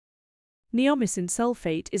Neomycin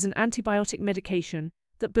sulfate is an antibiotic medication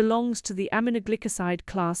that belongs to the aminoglycoside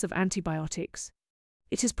class of antibiotics.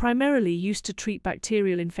 It is primarily used to treat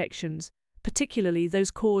bacterial infections, particularly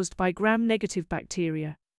those caused by gram-negative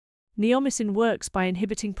bacteria. Neomycin works by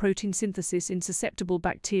inhibiting protein synthesis in susceptible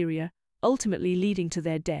bacteria, ultimately leading to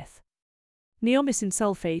their death. Neomycin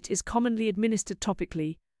sulfate is commonly administered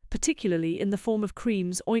topically, particularly in the form of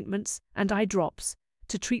creams, ointments, and eye drops,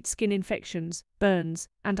 to treat skin infections, burns,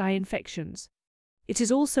 and eye infections. It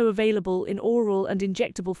is also available in oral and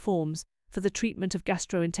injectable forms for the treatment of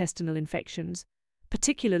gastrointestinal infections,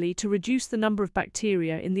 particularly to reduce the number of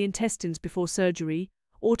bacteria in the intestines before surgery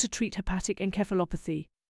or to treat hepatic encephalopathy.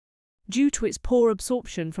 Due to its poor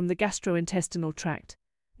absorption from the gastrointestinal tract,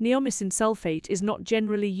 neomycin sulfate is not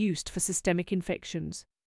generally used for systemic infections.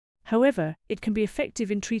 However, it can be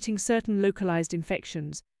effective in treating certain localized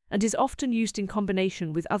infections and is often used in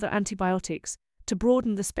combination with other antibiotics to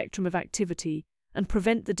broaden the spectrum of activity and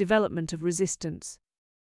prevent the development of resistance.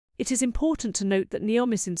 It is important to note that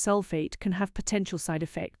neomycin sulfate can have potential side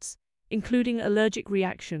effects, including allergic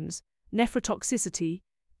reactions, nephrotoxicity,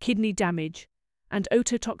 kidney damage, and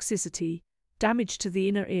ototoxicity, damage to the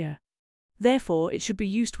inner ear. Therefore, it should be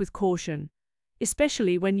used with caution,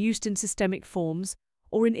 especially when used in systemic forms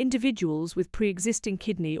or in individuals with pre-existing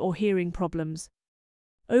kidney or hearing problems.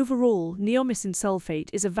 Overall, neomycin sulfate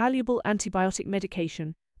is a valuable antibiotic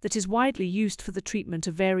medication that is widely used for the treatment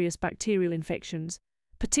of various bacterial infections,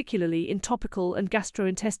 particularly in topical and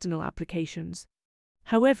gastrointestinal applications.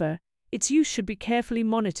 However, its use should be carefully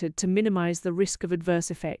monitored to minimize the risk of adverse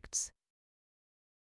effects.